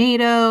sun-dried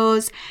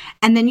tomatoes.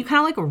 And then you kind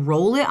of like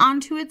roll it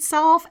onto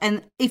itself.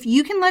 And if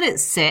you can let it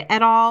sit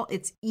at all,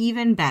 it's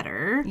even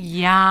better.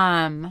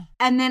 Yum.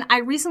 And then I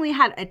recently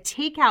had a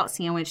takeout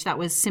sandwich that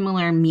was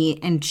similar meat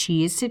and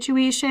cheese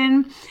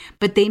situation,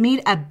 but they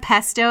made a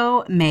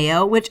pesto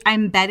mayo, which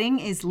I'm betting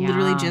is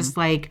literally just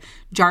like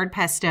jarred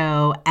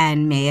pesto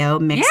and mayo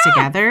mixed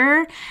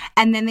together.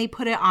 And then they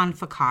put it on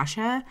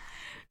focaccia.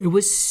 It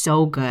was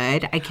so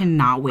good. I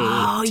cannot wait.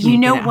 Oh, to you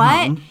know make it at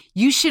what? home.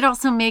 You should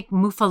also make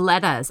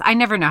muffalettas. I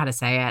never know how to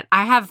say it.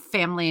 I have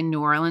family in New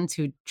Orleans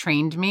who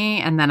trained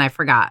me, and then I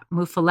forgot.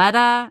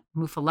 Muffaletta.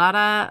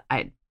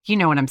 You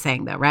know what I'm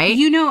saying, though, right?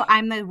 You know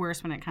I'm the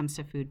worst when it comes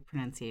to food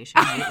pronunciation.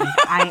 Right?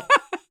 Like,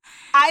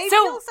 I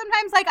feel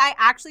sometimes like I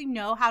actually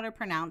know how to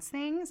pronounce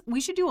things. We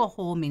should do a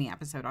whole mini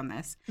episode on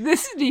this.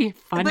 This would be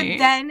funny. But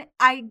then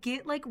I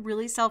get like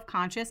really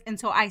self-conscious, and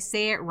so I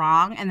say it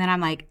wrong, and then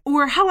I'm like,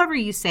 or however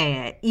you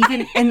say it,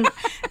 even and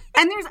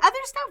there's other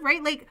stuff,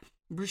 right? Like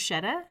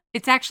bruschetta.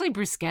 It's actually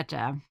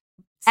bruschetta.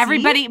 See?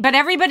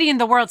 Everybody in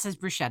the world says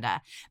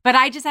bruschetta. But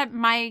I just have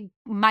my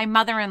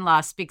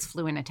mother-in-law speaks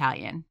fluent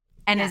Italian.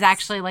 And is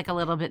actually like a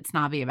little bit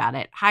snobby about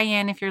it. Hi,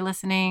 Ann, if you're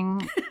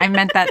listening. I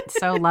meant that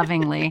so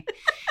lovingly.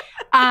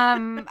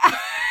 I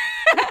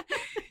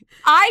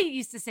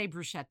used to say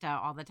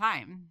bruschetta all the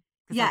time.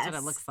 Because that's what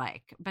it looks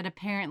like. But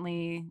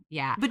apparently,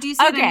 But do you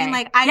see what I mean?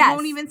 Like, I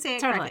won't even say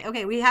it correctly.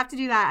 Okay, we have to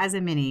do that as a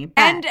mini.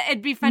 And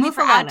it'd be funny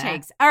for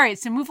outtakes. All right,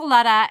 so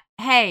muffaletta,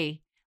 hey,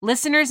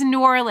 listeners in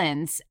New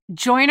Orleans,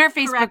 join our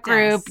Facebook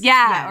group.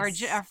 Or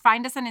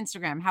find us on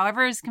Instagram,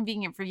 however is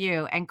convenient for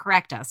you, and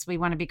correct us. We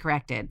want to be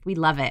corrected. We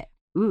love it.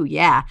 Ooh,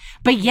 yeah.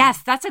 But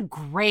yes, that's a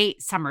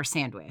great summer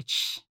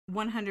sandwich.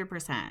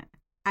 100%.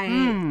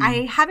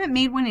 I haven't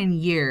made one in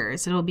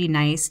years. It'll be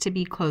nice to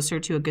be closer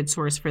to a good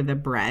source for the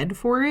bread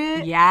for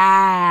it.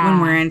 Yeah.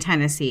 When we're in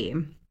Tennessee.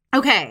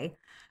 Okay.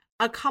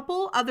 A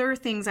couple other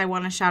things I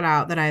want to shout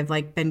out that I've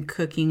like been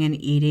cooking and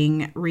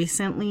eating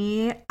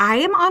recently. I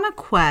am on a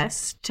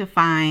quest to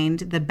find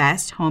the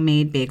best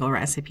homemade bagel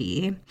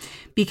recipe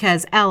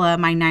because Ella,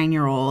 my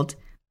 9-year-old,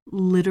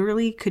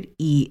 literally could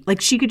eat,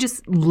 like she could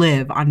just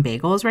live on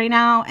bagels right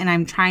now, and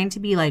I'm trying to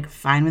be like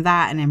fine with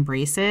that and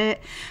embrace it.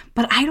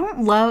 But I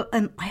don't love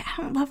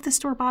the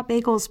store-bought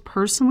bagels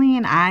personally,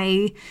 and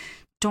I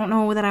don't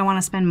know that I want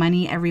to spend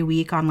money every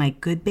week on like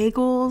good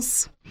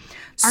bagels.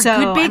 Are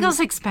good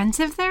bagels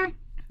expensive there?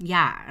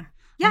 Yeah.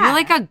 I feel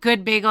like a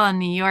good bagel in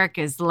New York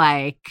is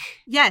like...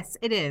 Yes,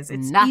 it is.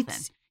 It's nothing.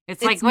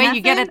 It's like what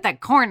you get at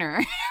that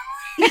corner.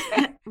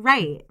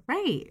 Right.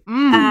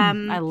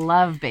 I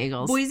love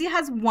bagels. Boise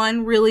has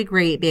one really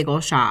great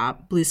bagel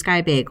shop, Blue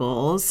Sky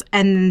Bagels,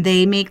 and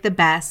they make the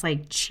best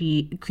like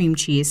cream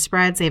cheese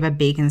spreads. They have a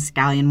bacon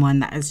scallion one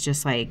that is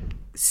just like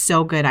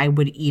so good. I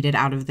would eat it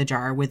out of the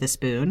jar with a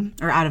spoon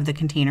or out of the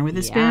container with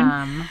a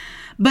spoon.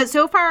 But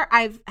so far,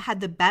 I've had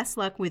the best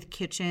luck with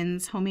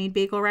Kitchen's homemade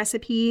bagel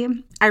recipe.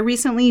 I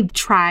recently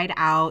tried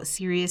out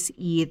Serious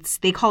Eats.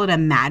 They call it a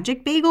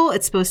magic bagel.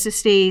 It's supposed to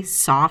stay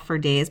soft for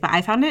days, but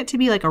I found it to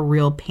be like a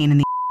real pain in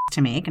the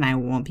to make, and I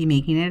won't be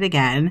making it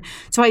again.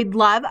 So I'd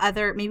love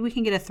maybe we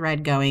can get a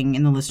thread going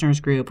in the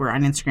listeners group or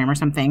on Instagram or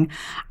something.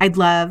 I'd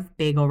love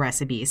bagel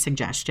recipe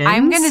suggestions.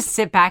 I'm going to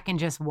sit back and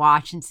just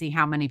watch and see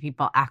how many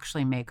people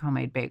actually make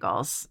homemade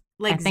bagels.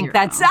 Like I think zero.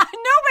 that's no,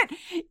 but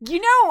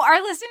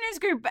our listeners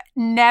group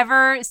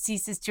never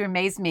ceases to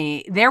amaze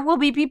me. There will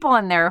be people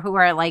in there who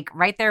are like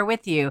right there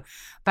with you,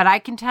 but I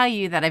can tell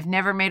you that I've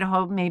never made a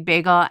homemade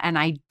bagel, and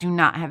I do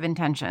not have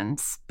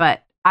intentions.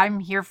 But I'm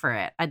here for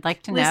it. I'd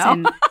like to know.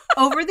 Listen,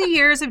 over the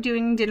years of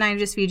doing Didn't I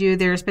Just Feed You,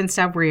 there's been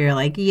stuff where you're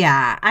like,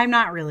 yeah, I'm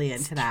not really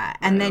into that,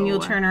 and then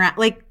you'll turn around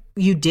like.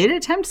 You did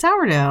attempt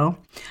sourdough.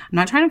 I'm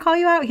not trying to call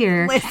you out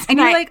here. Listen, and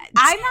you're like,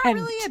 I'm not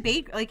really a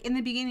baker. Like in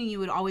the beginning, you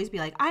would always be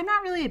like, I'm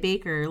not really a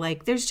baker.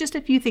 Like there's just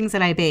a few things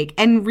that I bake.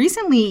 And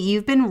recently,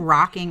 you've been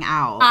rocking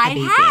out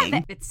baking.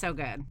 Have. It's so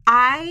good.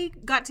 I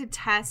got to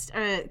test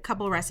a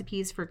couple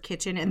recipes for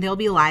Kitchen, and they'll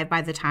be live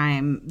by the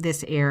time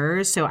this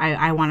airs. So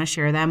I want to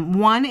share them.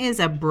 One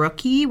is a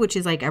brookie, which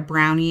is like a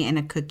brownie and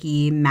a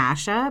cookie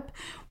mashup.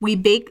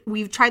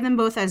 We've tried them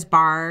both as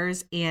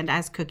bars and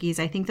as cookies.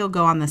 I think they'll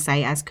go on the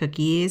site as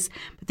cookies,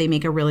 but they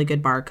make a really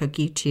good bar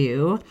cookie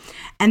too.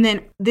 And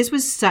then this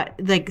was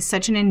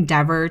such an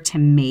endeavor to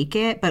make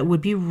it, but would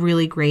be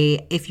really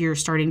great if you're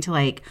starting to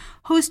like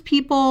host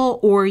people,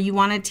 or you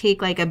want to take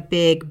like a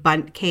big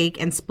bundt cake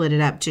and split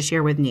it up to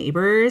share with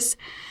neighbors.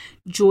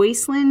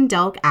 Joycelyn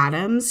Delk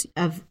Adams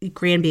of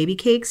Grand Baby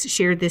Cakes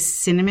shared this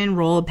cinnamon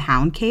roll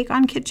pound cake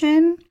on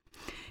Kitchen.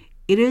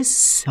 It is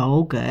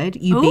so good.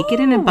 You bake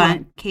it in a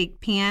bundt cake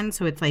pan,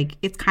 so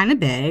it's kind of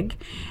big.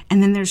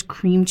 And then there's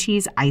cream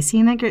cheese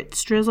icing that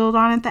gets drizzled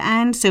on at the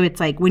end. So it's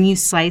like when you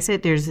slice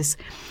it, there's this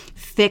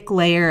thick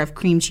layer of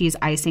cream cheese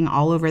icing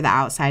all over the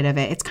outside of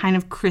it. It's kind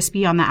of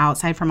crispy on the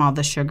outside from all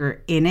the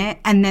sugar in it.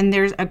 And then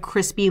there's a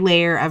crispy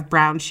layer of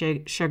brown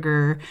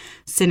sugar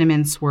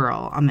cinnamon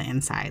swirl on the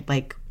inside.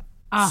 Like,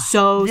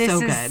 so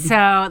good.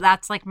 So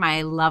that's like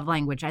my love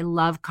language. I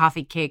love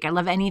coffee cake. I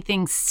love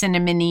anything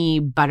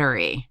cinnamony,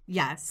 buttery.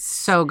 Yes.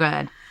 So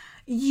good.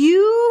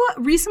 You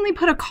recently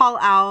put a call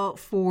out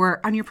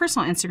on your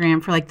personal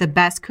Instagram for like the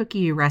best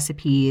cookie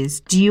recipes.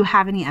 Do you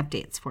have any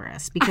updates for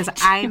us? Because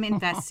I'm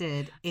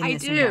invested in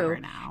this endeavor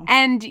now.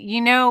 And you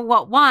know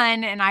what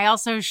won? And I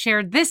also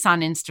shared this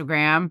on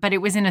Instagram, but it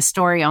was in a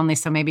story only,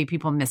 so maybe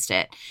people missed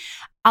it.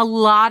 A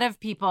lot of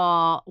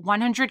people,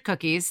 100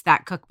 Cookies,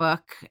 that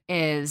cookbook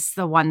is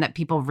the one that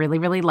people really,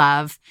 really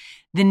love.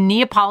 The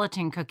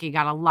Neapolitan cookie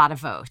got a lot of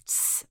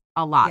votes.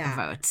 Of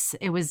votes.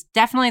 It was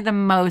definitely the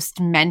most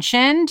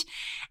mentioned.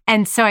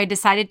 And so I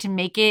decided to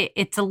make it.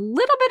 It's a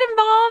little bit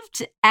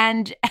involved.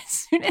 And as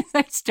soon as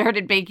I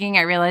started baking,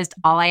 I realized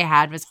all I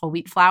had was whole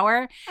wheat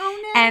flour.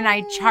 Oh, no. And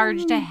I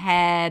charged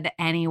ahead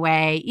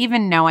anyway,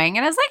 even knowing.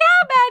 And I was like,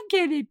 how bad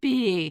can it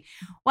be?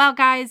 Well,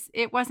 guys,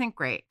 it wasn't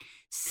great.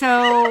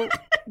 So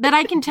that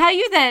I can tell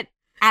you that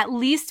at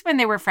least when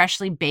they were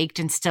freshly baked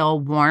and still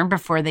warm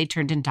before they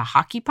turned into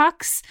hockey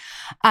pucks,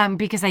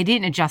 because I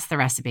didn't adjust the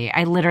recipe.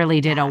 I literally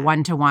did a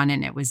 1-to-1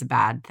 and it was a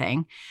bad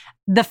thing.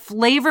 The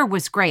flavor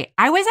was great.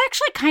 I was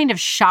actually kind of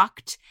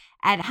shocked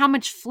at how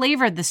much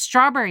flavor the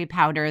strawberry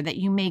powder that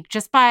you make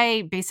just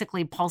by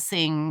basically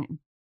pulsing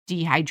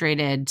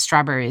dehydrated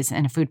strawberries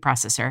in a food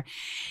processor.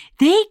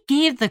 They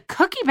gave the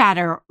cookie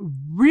batter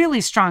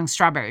really strong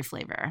strawberry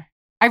flavor.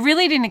 I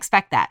really didn't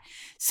expect that.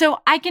 So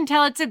I can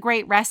tell it's a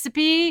great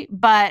recipe,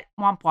 but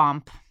womp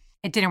womp.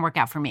 It didn't work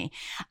out for me.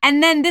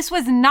 And then this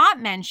was not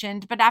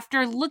mentioned, but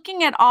after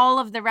looking at all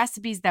of the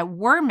recipes that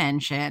were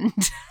mentioned,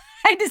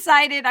 I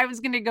decided I was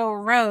going to go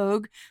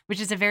rogue,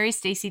 which is a very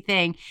Stacey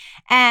thing.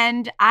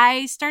 And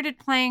I started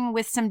playing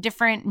with some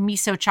different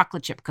miso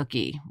chocolate chip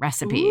cookie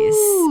recipes,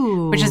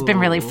 which has been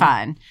really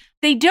fun.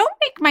 They don't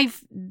make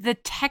the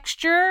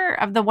texture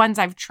of the ones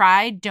I've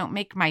tried don't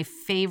make my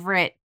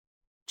favorite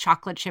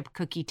chocolate chip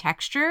cookie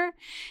texture,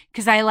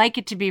 because I like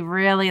it to be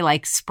really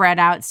like spread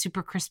out,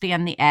 super crispy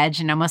on the edge,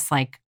 and almost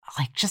like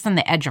just on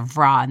the edge of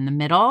raw in the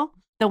middle.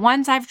 The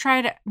ones I've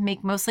tried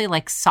make mostly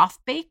like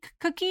soft bake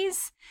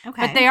cookies,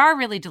 but they are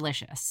really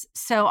delicious.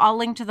 So I'll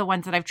link to the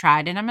ones that I've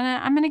tried, and I'm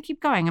gonna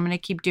keep going. I'm gonna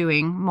keep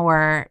doing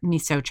more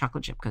miso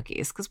chocolate chip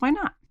cookies, because why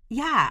not?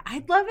 Yeah,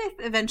 I'd love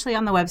if eventually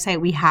on the website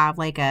we have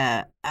like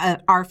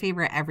our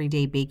favorite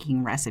everyday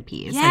baking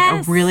recipes. Yes.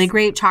 Like a really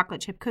great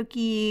chocolate chip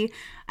cookie,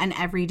 an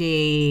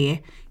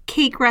everyday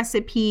cake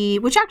recipe,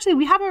 which actually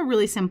we have a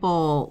really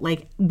simple,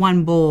 like,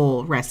 one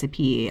bowl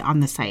recipe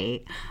on the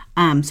site.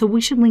 So we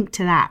should link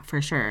to that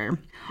for sure.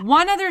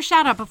 One other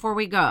shout out before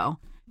we go.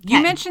 You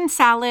mentioned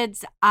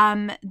salads.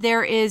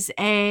 There is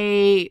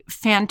a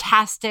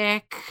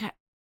fantastic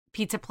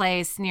pizza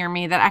place near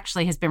me that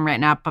actually has been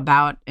written up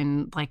about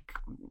in like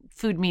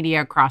food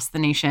media across the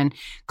nation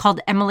called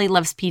Emily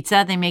Loves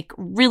Pizza. They make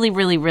really,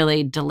 really,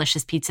 really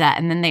delicious pizza.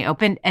 And then they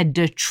opened a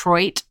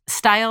Detroit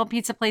style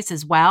pizza place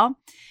as well.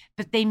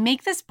 But they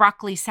make this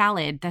broccoli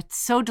salad that's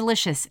so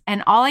delicious.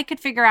 And all I could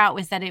figure out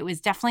was that it was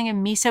definitely a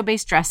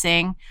miso-based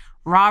dressing,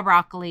 raw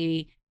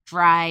broccoli,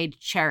 dried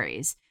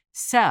cherries.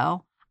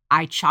 So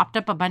I chopped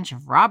up a bunch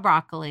of raw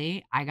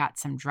broccoli. I got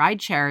some dried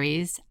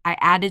cherries. I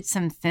added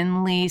some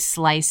thinly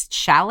sliced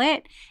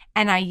shallot.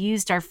 And I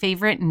used our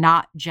favorite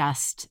Not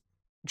Just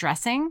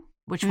dressing,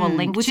 which we'll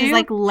link to. Which is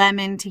like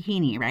lemon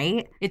tahini,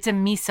 right? It's a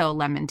miso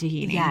lemon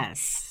tahini.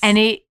 Yes. And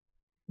it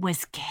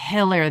was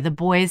killer. The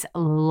boys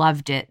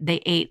loved it.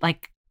 They ate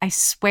like, I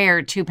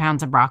swear, 2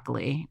 pounds of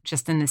broccoli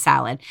just in the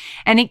salad.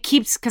 And it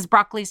keeps, because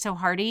broccoli is so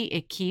hearty,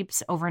 it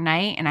keeps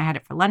overnight. And I had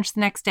it for lunch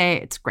the next day.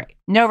 It's great.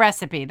 No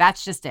recipe.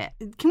 That's just it.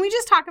 Can we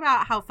just talk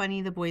about how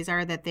funny the boys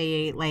are that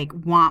they like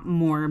want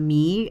more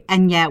meat,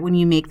 and yet when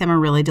you make them a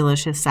really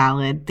delicious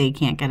salad, they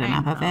can't get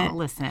enough of it?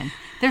 Listen,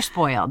 they're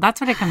spoiled.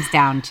 That's what it comes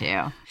down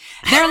to.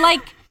 They're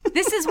like,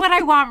 this is what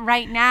I want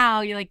right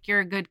now. You're like, you're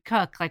a good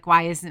cook. Like,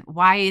 why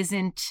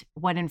isn't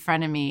what in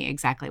front of me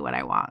exactly what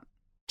I want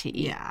to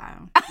eat? Yeah.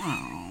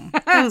 Oh,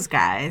 those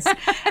guys.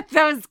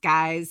 Those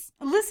guys.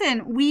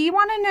 Listen, we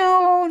want to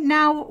know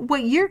now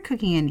what you're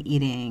cooking and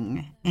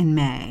eating in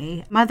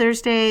May.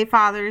 Mother's Day,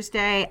 Father's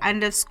Day,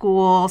 end of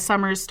school,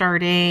 summer's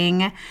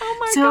starting. Oh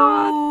my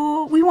God.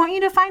 So we want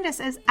you to find us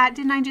at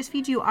Didn't I Just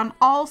Feed You on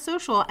all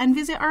social, and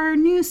visit our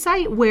new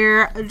site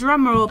where,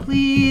 drumroll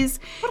please,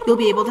 you'll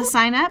be able to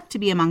sign up to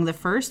be among the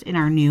first in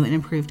our new and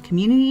improved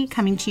community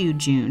coming to you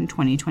June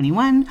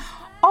 2021.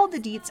 All the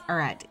deets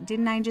are at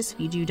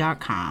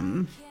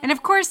didn'tijustfeedyou.com. And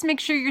of course, make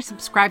sure you're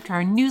subscribed to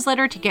our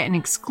newsletter to get an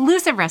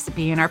exclusive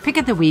recipe and our pick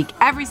of the week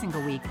every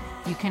single week.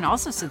 You can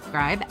also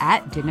subscribe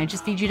at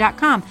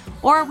didn'tijustfeedyou.com,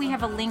 or we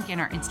have a link in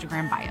our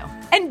Instagram bio.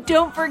 And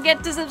don't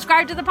forget to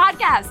subscribe to the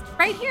podcast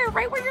right here,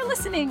 right where you're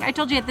listening. I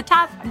told you at the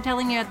top, I'm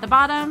telling you at the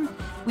bottom.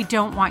 We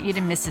don't want you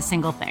to miss a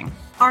single thing.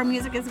 Our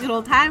music is Good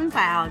Old Times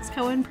by Alex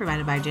Cohen,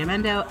 provided by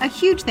Jamendo. A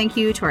huge thank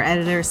you to our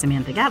editor,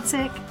 Samantha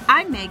Gatzik.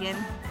 I'm Megan.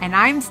 And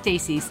I'm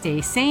Stacy.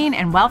 Stay sane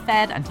and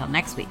well-fed until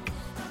next week.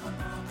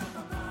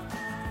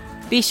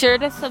 Be sure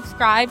to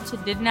subscribe to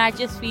Didn't I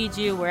Just Feed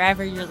You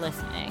wherever you're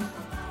listening.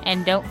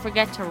 And don't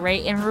forget to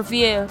rate and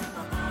review.